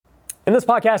In this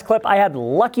podcast clip, I had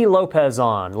Lucky Lopez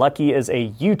on. Lucky is a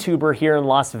YouTuber here in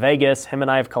Las Vegas. Him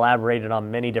and I have collaborated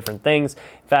on many different things.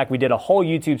 In fact, we did a whole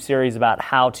YouTube series about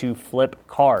how to flip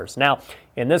cars. Now,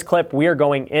 in this clip, we are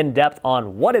going in depth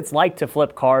on what it's like to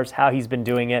flip cars, how he's been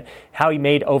doing it, how he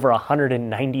made over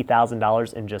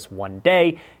 $190,000 in just one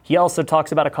day. He also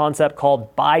talks about a concept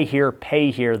called buy here,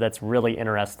 pay here that's really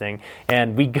interesting.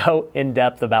 And we go in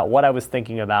depth about what I was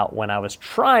thinking about when I was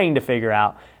trying to figure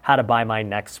out how to buy my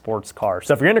next sports car.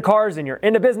 So if you're into cars and you're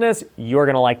into business, you're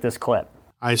going to like this clip.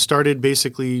 I started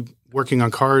basically working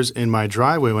on cars in my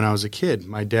driveway when I was a kid.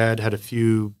 My dad had a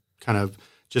few kind of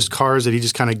just cars that he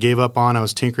just kind of gave up on. I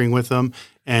was tinkering with them.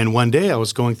 And one day I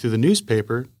was going through the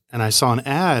newspaper and I saw an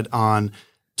ad on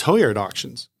tow yard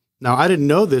auctions. Now, I didn't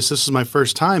know this. This was my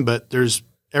first time, but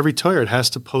every tow yard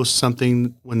has to post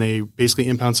something when they basically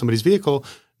impound somebody's vehicle,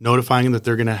 notifying them that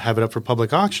they're going to have it up for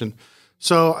public auction.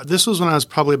 So this was when I was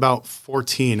probably about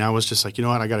 14. I was just like, you know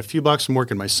what? I got a few bucks from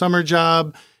working my summer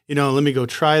job. Let me go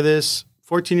try this.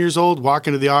 14 years old, walk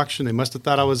into the auction. They must have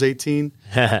thought I was 18.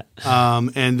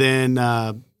 And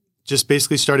then just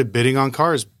basically started bidding on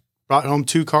cars. Brought home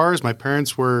 2 cars. My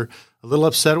parents were a little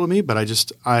upset with me, but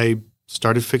I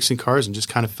started fixing cars and just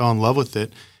kind of fell in love with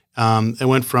it. It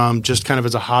went from just kind of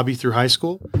as a hobby through high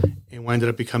school and ended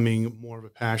up becoming more of a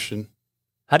passion.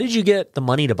 How did you get the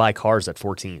money to buy cars at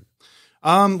 14?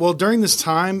 Well, during this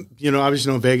time,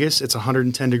 obviously, Vegas, it's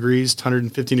 110 degrees,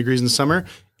 115 degrees in the summer.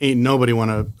 Ain't nobody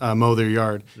want to mow their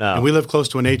yard. No. And we live close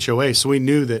to an HOA, so we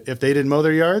knew that if they didn't mow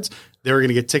their yards, they were going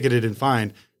to get ticketed and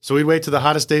fined. So we'd wait to the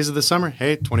hottest days of the summer.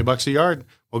 Hey, $20 a yard.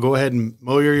 We'll go ahead and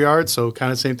mow your yard. So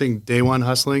kind of same thing, day one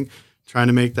hustling, trying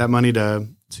to make that money to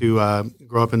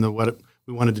grow up into what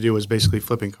we wanted to do was basically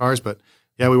flipping cars. But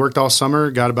yeah, we worked all summer,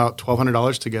 got about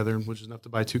 $1,200 together, which is enough to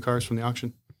buy 2 cars from the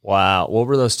auction. Wow. What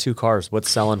were those 2 cars? What's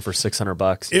selling for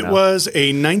 $600? It was a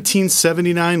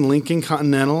 1979 Lincoln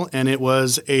Continental, and it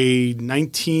was a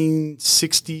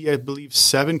 1960, I believe,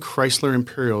 7 Chrysler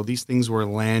Imperial. These things were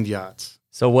land yachts.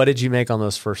 So what did you make on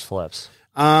those first flips?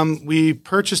 We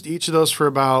purchased each of those for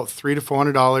about $300 to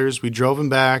 $400. We drove them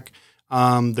back.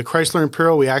 The Chrysler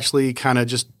Imperial, we actually kind of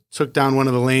just took down one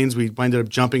of the lanes. We ended up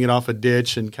jumping it off a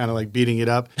ditch and kind of like beating it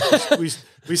up.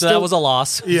 So that was a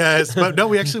loss. Yes, but no,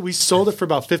 we sold it for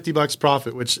about $50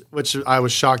 profit, which I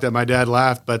was shocked that my dad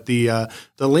laughed. But the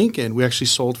Lincoln we actually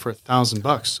sold for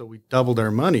 $1,000, so we doubled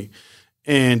our money,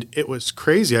 and it was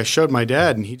crazy. I showed my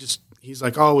dad, and he's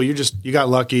like, "Oh, well, you got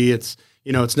lucky. It's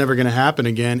it's never going to happen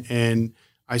again." And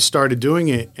I started doing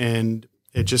it, and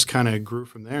it just kind of grew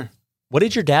from there. What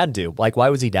did your dad do? Like, why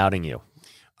was he doubting you?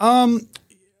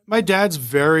 My dad's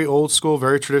very old school,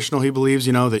 very traditional. He believes,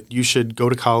 that you should go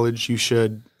to college, you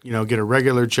should, get a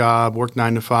regular job, work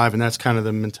 9 to 5, and that's kind of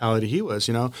the mentality he was,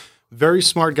 Very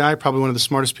smart guy, probably one of the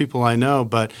smartest people I know,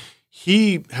 but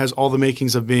he has all the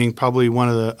makings of being probably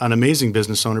an amazing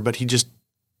business owner, but he just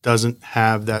doesn't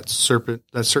have that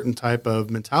certain type of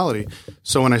mentality.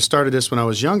 So when I started this when I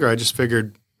was younger, I just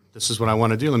figured this is what I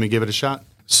want to do. Let me give it a shot.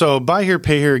 So Buy Here,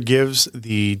 Pay Here gives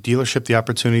the dealership the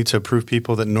opportunity to approve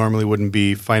people that normally wouldn't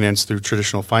be financed through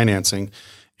traditional financing.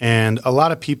 And a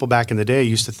lot of people back in the day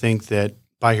used to think that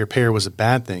Buy Here, Pay Here was a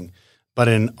bad thing. But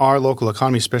in our local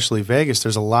economy, especially Vegas,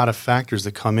 there's a lot of factors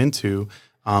that come into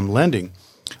lending.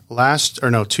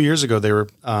 2 years ago, they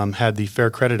had the Fair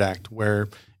Credit Act, where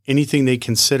anything they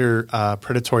consider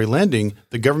predatory lending,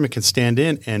 the government can stand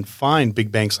in and fine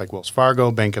big banks like Wells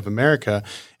Fargo, Bank of America.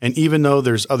 And even though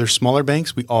there's other smaller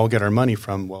banks, we all get our money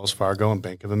from Wells Fargo and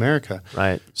Bank of America.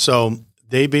 Right. So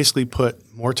they basically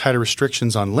put more tighter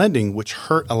restrictions on lending, which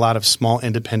hurt a lot of small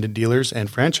independent dealers and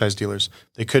franchise dealers.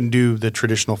 They couldn't do the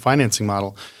traditional financing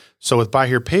model. So with Buy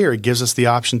Here, Pay Here, it gives us the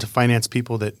option to finance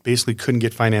people that basically couldn't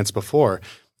get financed before.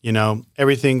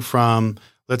 Everything from,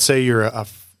 let's say you're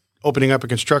opening up a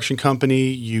construction company,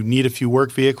 you need a few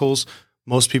work vehicles.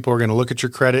 Most people are going to look at your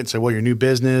credit and say, well, you're a new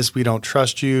business. We don't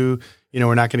trust you.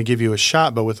 We're not going to give you a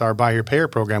shot. But with our Buy Here, Pay Here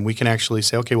program, we can actually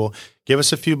say, okay, well, give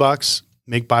us a few bucks,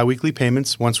 make biweekly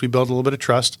payments. Once we build a little bit of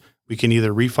trust, we can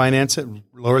either refinance it,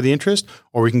 lower the interest,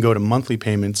 or we can go to monthly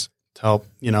payments to help,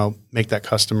 make that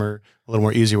customer a little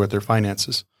more easier with their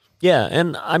finances. Yeah.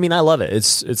 And I mean, I love it.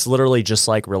 It's literally just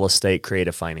like real estate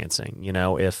creative financing.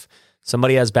 If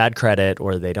somebody has bad credit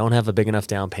or they don't have a big enough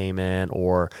down payment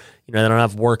or, they don't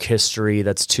have work history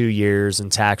that's 2 years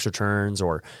and tax returns,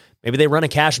 or maybe they run a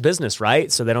cash business, right?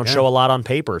 So they don't show a lot on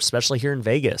paper, especially here in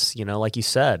Vegas, like you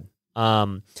said.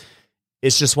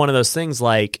 It's just one of those things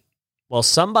like, well,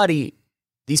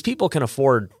 these people can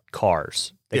afford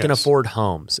cars. They can afford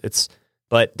homes.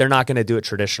 But they're not going to do it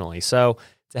traditionally. So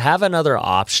to have another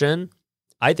option,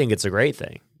 I think it's a great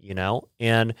thing,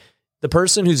 and the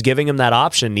person who's giving them that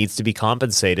option needs to be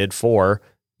compensated for,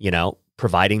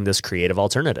 providing this creative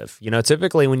alternative.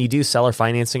 Typically when you do seller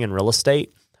financing in real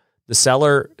estate, the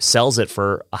seller sells it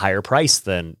for a higher price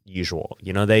than usual.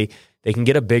 They can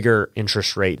get a bigger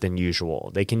interest rate than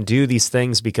usual. They can do these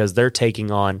things because they're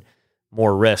taking on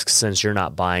more risks since you're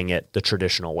not buying it the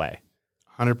traditional way.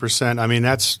 100%. I mean,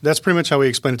 that's pretty much how we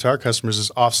explain it to our customers, is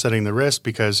offsetting the risk,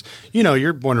 because,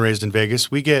 you're born and raised in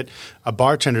Vegas. We get a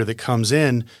bartender that comes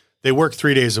in, they work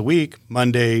 3 days a week,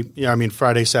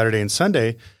 Friday, Saturday, and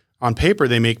Sunday. On paper,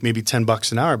 they make maybe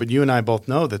 $10 an hour, but you and I both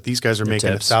know that these guys are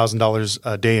making $1,000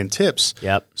 a day in tips.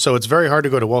 Yep. So it's very hard to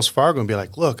go to Wells Fargo and be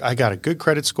like, look, I got a good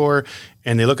credit score.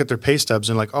 And they look at their pay stubs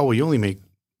and like, oh, well, you only make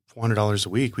 $400 a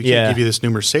week. We can't give you this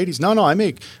new Mercedes. No, I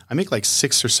make like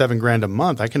 $6,000 or $7,000 a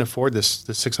month. I can afford this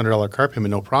 $600 car payment,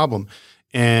 no problem.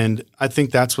 And I think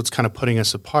that's what's kind of putting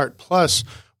us apart. Plus,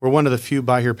 we're one of the few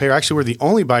buy here, pay here. Actually, we're the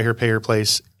only buy here, pay here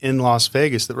place in Las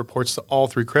Vegas that reports to all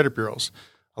 3 credit bureaus.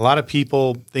 A lot of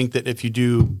people think that if you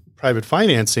do private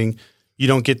financing, you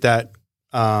don't get that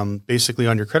basically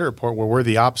on your credit report, where we're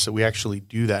the opposite. We actually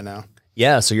do that now.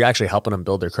 Yeah, so you're actually helping them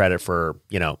build their credit for,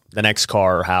 the next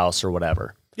car or house or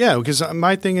whatever. Yeah, because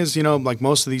my thing is, like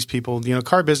most of these people,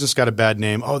 car business got a bad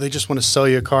name. Oh, they just want to sell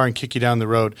you a car and kick you down the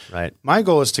road. Right. My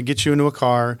goal is to get you into a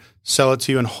car, sell it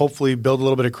to you, and hopefully build a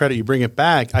little bit of credit. You bring it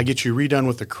back. I get you redone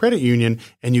with the credit union,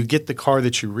 and you get the car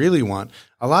that you really want.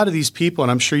 A lot of these people, and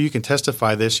I'm sure you can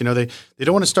testify this, they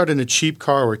don't want to start in a cheap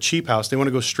car or a cheap house. They want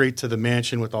to go straight to the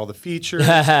mansion with all the features,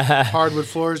 hardwood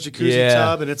floors, jacuzzi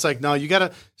tub. And it's like, no, you got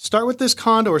to start with this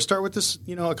condo or start with this,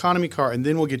 economy car, and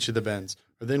then we'll get you the Benz.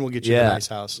 Or then we'll get you a nice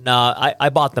house. No, I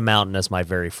bought the Mountain as my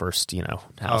very first,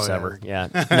 house ever. Yeah.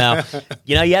 Now,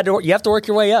 you have to work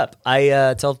your way up.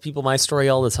 I tell people my story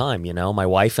all the time. My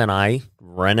wife and I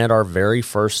rented our very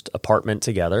first apartment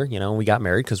together. We got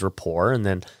married because we're poor, and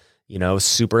then,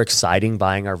 super exciting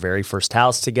buying our very first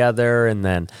house together, and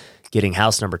then getting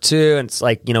house number 2. And it's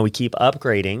like, we keep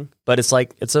upgrading, but it's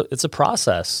like it's a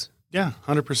process. Yeah,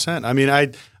 100%. I mean,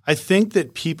 I think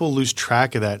that people lose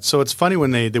track of that. So it's funny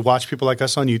when they watch people like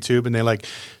us on YouTube and they're like,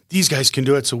 these guys can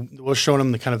do it. So we're showing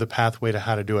them the kind of the pathway to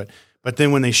how to do it. But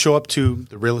then when they show up to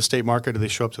the real estate market or they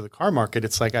show up to the car market,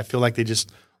 it's like I feel like they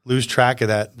just lose track of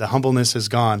that. The humbleness is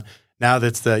gone. Now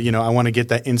that's I want to get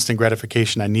that instant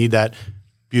gratification. I need that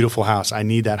beautiful house. I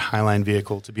need that Highline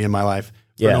vehicle to be in my life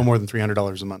for no more than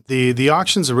 $300 a month. The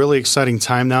auction's a really exciting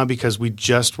time now because we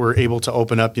just were able to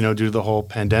open up, due to the whole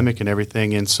pandemic and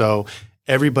everything. And so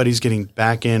everybody's getting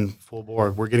back in full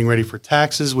board. We're getting ready for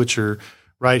taxes, which are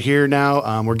right here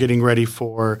now. We're getting ready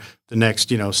for the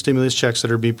next, stimulus checks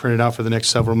that are being printed out for the next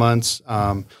several months.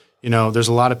 There's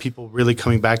a lot of people really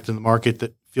coming back to the market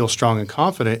that feel strong and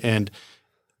confident. And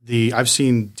I've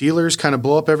seen dealers kind of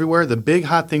blow up everywhere. The big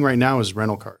hot thing right now is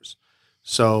rental cars.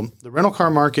 So the rental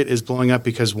car market is blowing up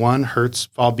because Hertz,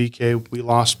 Fall BK, we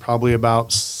lost probably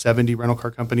about 70 rental car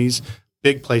companies,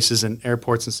 big places in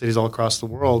airports and cities all across the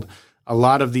world. A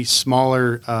lot of these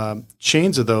smaller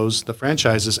chains of those, the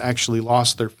franchises, actually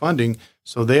lost their funding,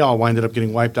 so they all winded up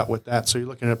getting wiped out with that. So you're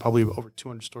looking at probably over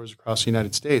 200 stores across the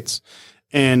United States.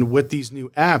 And with these new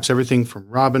apps, everything from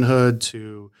Robinhood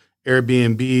to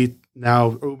Airbnb,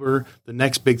 now Uber, the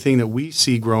next big thing that we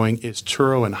see growing is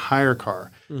Turo and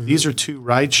HireCar. Mm-hmm. These are 2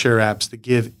 rideshare apps that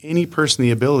give any person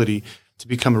the ability to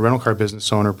become a rental car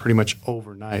business owner pretty much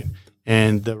overnight.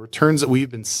 And the returns that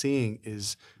we've been seeing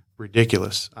is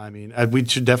ridiculous. I mean, we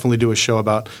should definitely do a show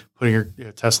about putting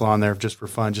your Tesla on there just for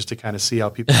fun, just to kind of see how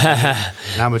people and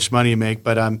how much money you make.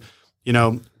 But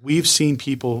we've seen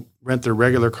people rent their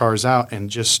regular cars out and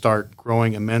just start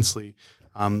growing immensely.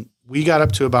 We got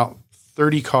up to about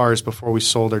 30 cars before we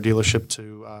sold our dealership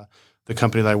to the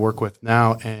company that I work with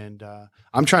now, and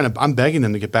I'm begging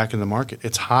them to get back in the market.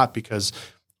 It's hot because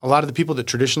a lot of the people that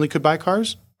traditionally could buy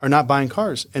cars are not buying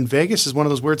cars. And Vegas is one of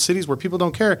those weird cities where people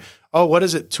don't care. Oh, what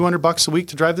is it? $200 a week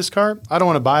to drive this car? I don't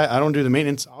want to buy it. I don't do the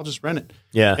maintenance. I'll just rent it.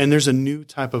 Yeah. And there's a new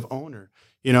type of owner.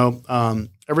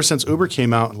 Ever since Uber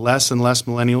came out, less and less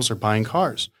millennials are buying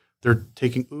cars. They're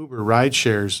taking Uber, ride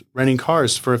shares, renting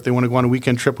cars for if they want to go on a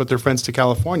weekend trip with their friends to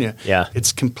California. Yeah.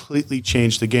 It's completely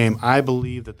changed the game. I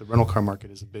believe that the rental car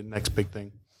market is the next big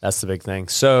thing. That's the big thing.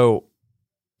 So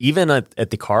even at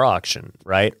the car auction,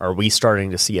 right, are we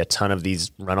starting to see a ton of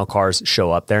these rental cars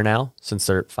show up there now since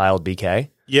they're filed BK?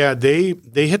 Yeah, they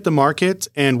hit the market,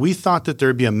 and we thought that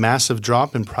there'd be a massive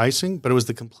drop in pricing, but it was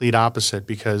the complete opposite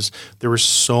because there were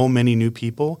so many new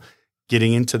people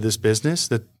getting into this business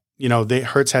that,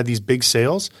 Hertz had these big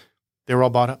sales. They were all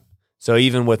bought up. So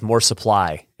even with more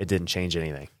supply, it didn't change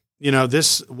anything.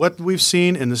 what we've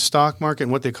seen in the stock market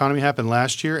and what the economy happened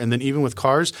last year, and then even with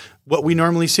cars, what we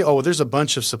normally see, there's a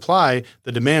bunch of supply,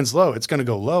 the demand's low, it's going to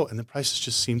go low, and the prices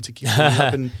just seem to keep going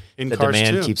up in the cars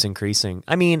demand too. keeps increasing.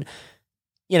 I mean,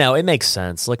 it makes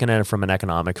sense looking at it from an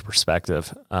economic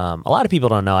perspective. A lot of people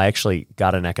don't know I actually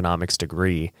got an economics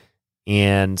degree,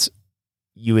 and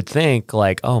you would think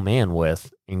like, oh man,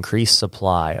 with increased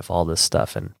supply of all this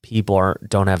stuff and people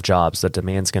don't have jobs, the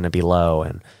demand's going to be low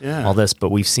and all this, but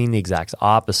we've seen the exact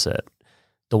opposite.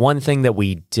 The one thing that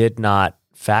we did not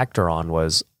factor on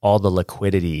was all the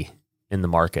liquidity in the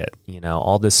market.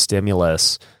 All this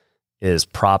stimulus is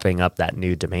propping up that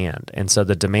new demand. And so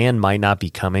the demand might not be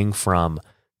coming from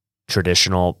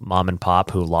traditional mom and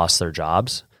pop who lost their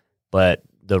jobs, but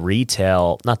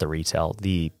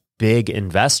the big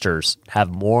investors have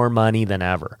more money than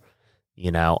ever.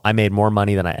 I made more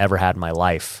money than I ever had in my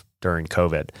life during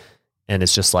COVID. And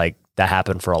it's just like that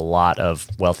happened for a lot of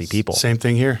wealthy people. Same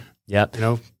thing here. Yep.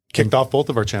 Kicked off both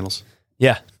of our channels.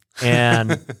 Yeah.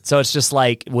 And so it's just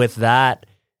like with that,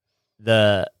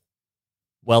 the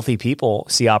wealthy people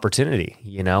see opportunity,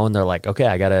 and they're like, okay,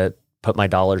 I got to put my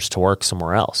dollars to work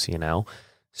somewhere else,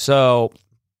 So,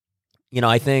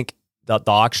 I think the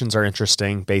auctions are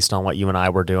interesting based on what you and I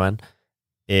were doing.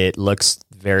 It looks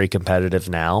very competitive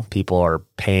now. People are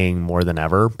paying more than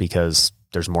ever because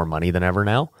there's more money than ever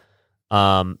now.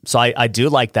 So I do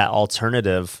like that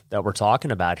alternative that we're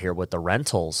talking about here with the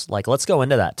rentals. Like, let's go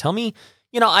into that. Tell me,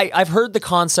 I've heard the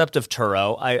concept of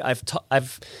Turo.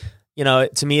 I've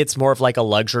to me, it's more of like a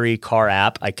luxury car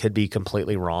app. I could be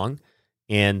completely wrong.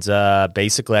 And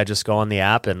basically, I just go on the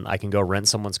app and I can go rent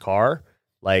someone's car.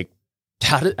 Like,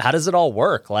 how does it all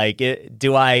work? Like,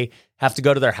 do I have to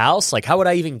go to their house? Like, how would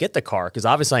I even get the car? Because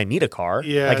obviously I need a car.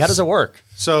 Yes. Like, how does it work?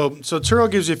 So Turo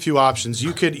gives you a few options.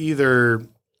 You could either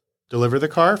deliver the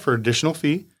car for additional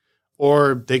fee,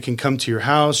 or they can come to your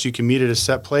house. You can meet at a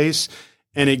set place,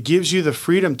 and it gives you the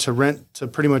freedom to rent to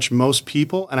pretty much most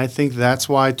people. And I think that's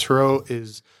why Turo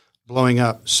is blowing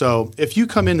up. So if you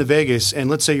come into Vegas and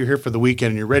let's say you're here for the weekend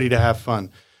and you're ready to have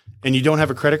fun and you don't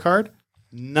have a credit card,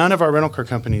 none of our rental car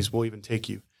companies will even take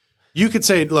you. You could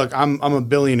say, look, I'm a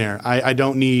billionaire. I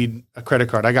don't need a credit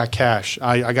card. I got cash.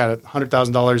 I got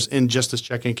 $100,000 in just this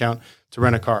checking account to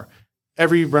rent a car.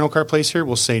 Every rental car place here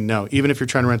will say no, even if you're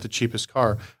trying to rent the cheapest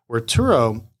car. Where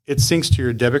Turo, it syncs to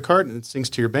your debit card and it syncs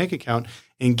to your bank account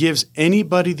and gives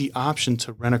anybody the option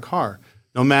to rent a car,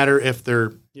 no matter if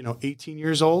they're 18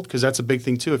 years old, because that's a big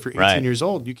thing too. If you're 18 years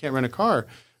old, you can't rent a car.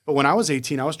 But when I was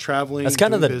 18, I was traveling. That's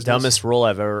kind of the business. Dumbest rule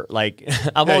I've ever,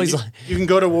 you can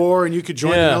go to war and you could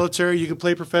join the military, you could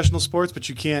play professional sports, but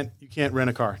you can't rent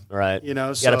a car. Right. You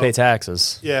got to pay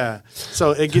taxes. Yeah.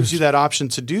 So it gives you that option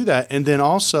to do that. And then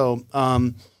also,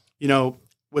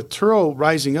 with Turo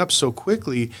rising up so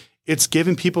quickly, it's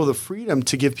giving people the freedom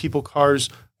to give people cars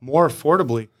more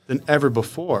affordably than ever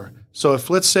before. So if,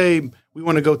 let's say, we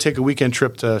want to go take a weekend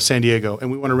trip to San Diego and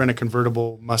we want to rent a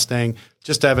convertible Mustang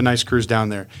just to have a nice cruise down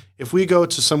there. If we go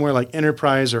to somewhere like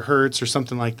Enterprise or Hertz or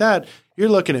something like that, you're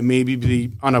looking at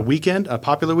maybe on a weekend, a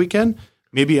popular weekend,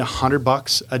 maybe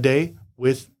 $100 a day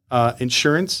with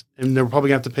insurance, and they're probably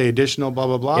going to have to pay additional blah,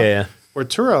 blah, blah. Yeah. Or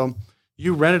Turo,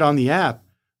 you rent it on the app.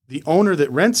 The owner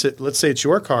that rents it, let's say it's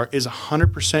your car, is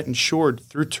 100% insured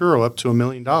through Turo up to $1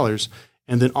 million.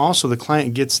 And then also the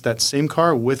client gets that same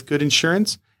car with good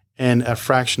insurance and a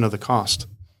fraction of the cost.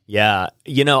 Yeah.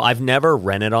 I've never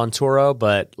rented on Turo,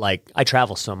 but I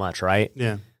travel so much, right?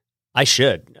 Yeah. I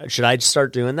should. Should I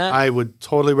start doing that? I would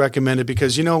totally recommend it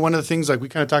because, one of the things we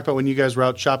kind of talked about when you guys were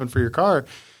out shopping for your car,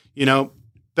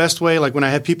 best way, when I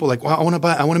had people well, I want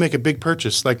to make a big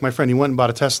purchase. Like my friend, he went and bought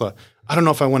a Tesla. I don't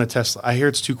know if I want a Tesla. I hear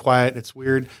it's too quiet. It's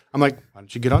weird. I'm like, why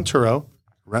don't you get on Turo,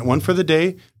 rent one for the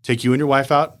day, take you and your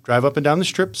wife out, drive up and down the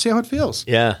strip, see how it feels.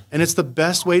 Yeah. And it's the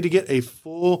best way to get a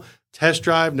full test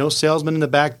drive, no salesman in the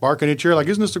back barking at you.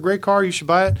 Isn't this a great car? You should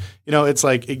buy it. It's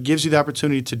it gives you the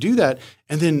opportunity to do that.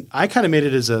 And then I kind of made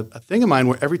it as a thing of mine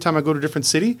where every time I go to a different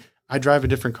city, I drive a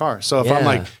different car. So if I'm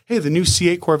like, hey, the new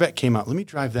C8 Corvette came out, let me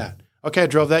drive that. Okay, I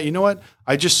drove that. You know what?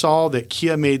 I just saw that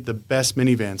Kia made the best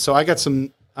minivan. So I got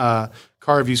some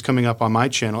car reviews coming up on my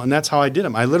channel, and that's how I did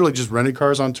them. I literally just rented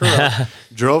cars on Turo,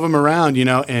 drove them around,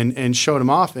 and showed them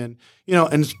off. And,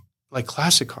 and like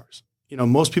classic cars.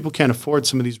 Most people can't afford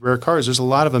some of these rare cars. There's a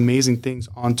lot of amazing things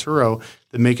on Turo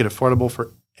that make it affordable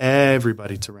for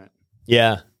everybody to rent.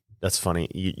 Yeah. That's funny.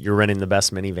 You're renting the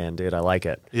best minivan, dude. I like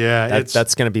it. Yeah.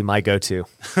 That's going to be my go-to.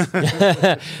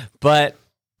 But,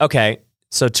 okay.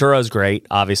 So Turo's great.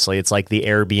 Obviously, it's like the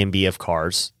Airbnb of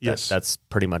cars. Yes. That's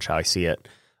pretty much how I see it.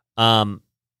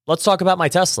 let's talk about my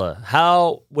Tesla.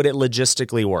 How would it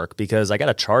logistically work? Because I got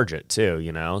to charge it too,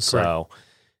 you know? So,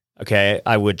 okay,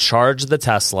 I would charge the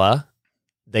Tesla.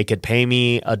 They could pay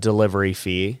me a delivery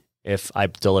fee if I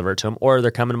deliver it to them, or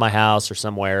they're coming to my house or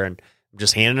somewhere and I'm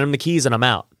just handing them the keys and I'm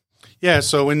out. Yeah,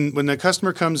 so when the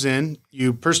customer comes in,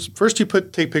 you first you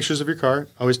take pictures of your car.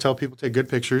 I always tell people take good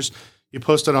pictures. You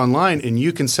post it online and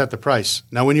you can set the price.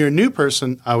 Now, when you're a new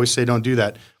person, I always say don't do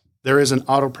that. There is an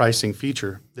auto pricing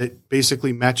feature that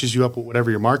basically matches you up with whatever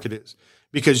your market is.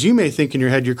 Because you may think in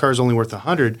your head your car is only worth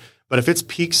 $100, but if it's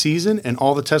peak season and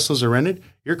all the Teslas are rented,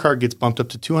 your car gets bumped up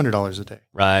to $200 a day.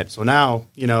 Right. So now,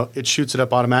 it shoots it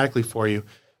up automatically for you.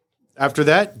 After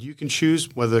that, you can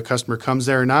choose whether the customer comes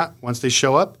there or not. Once they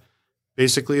show up,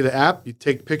 basically the app, you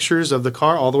take pictures of the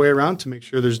car all the way around to make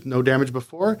sure there's no damage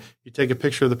before. You take a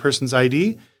picture of the person's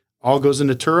ID, all goes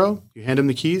into Turo, you hand them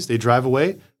the keys, they drive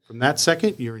away. From that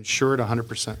second, you're insured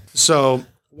 100%. So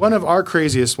one of our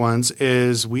craziest ones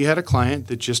is we had a client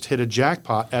that just hit a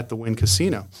jackpot at the Wynn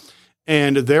Casino.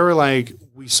 And they were like,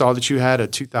 we saw that you had a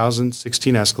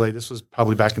 2016 Escalade. This was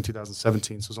probably back in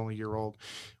 2017, so it was only a year old.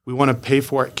 We want to pay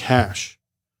for it cash.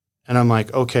 And I'm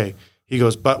like, okay. He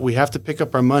goes, but we have to pick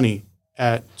up our money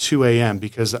at 2 a.m.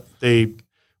 because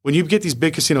when you get these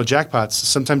big casino jackpots,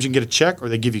 sometimes you can get a check or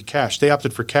they give you cash. They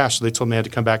opted for cash, so they told me I had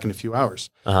to come back in a few hours.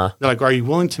 They're like, are you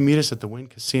willing to meet us at the Wynn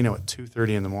Casino at 2:30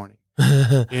 in the morning?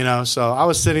 So I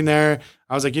was sitting there.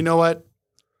 I was like, you know what?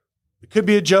 It could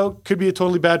be a joke, could be a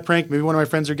totally bad prank. Maybe one of my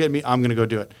friends are getting me. I'm going to go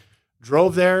do it.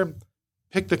 Drove there,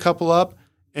 picked a couple up,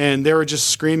 and they were just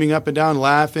screaming up and down,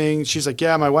 laughing. She's like,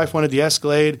 yeah, my wife wanted the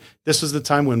Escalade. This was the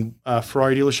time when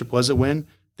Ferrari dealership was at Wynn.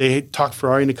 They talked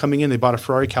Ferrari into coming in. They bought a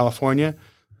Ferrari California.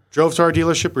 Drove to our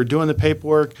dealership. We're doing the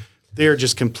paperwork. They are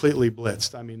just completely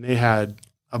blitzed. I mean, they had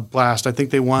a blast. I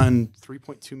think they won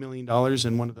 $3.2 million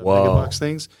in one of the mega bucks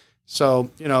things.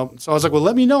 So, so I was like, well,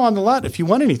 let me know on the lot if you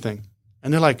want anything.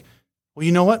 And they're like, well,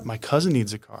 you know what? My cousin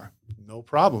needs a car. No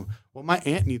problem. Well, my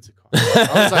aunt needs a car.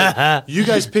 I was like, you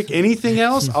guys pick anything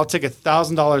else? I'll take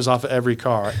 $1,000 off of every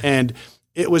car. And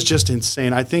it was just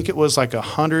insane. I think it was like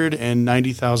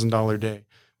 $190,000 day.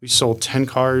 We sold 10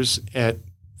 cars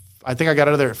I think I got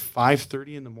out of there at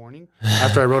 5:30 in the morning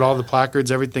after I wrote all the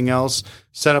placards, everything else,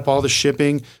 set up all the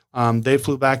shipping. They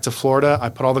flew back to Florida. I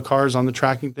put all the cars on the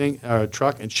truck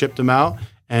and shipped them out.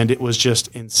 And it was just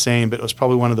insane. But it was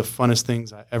probably one of the funnest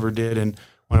things I ever did and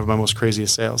one of my most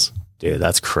craziest sales. Dude,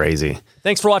 that's crazy.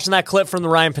 Thanks for watching that clip from the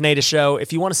Ryan Pineda Show.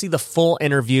 If you want to see the full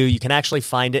interview, you can actually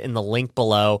find it in the link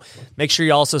below. Make sure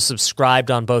you also subscribed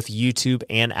on both YouTube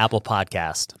and Apple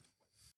Podcast.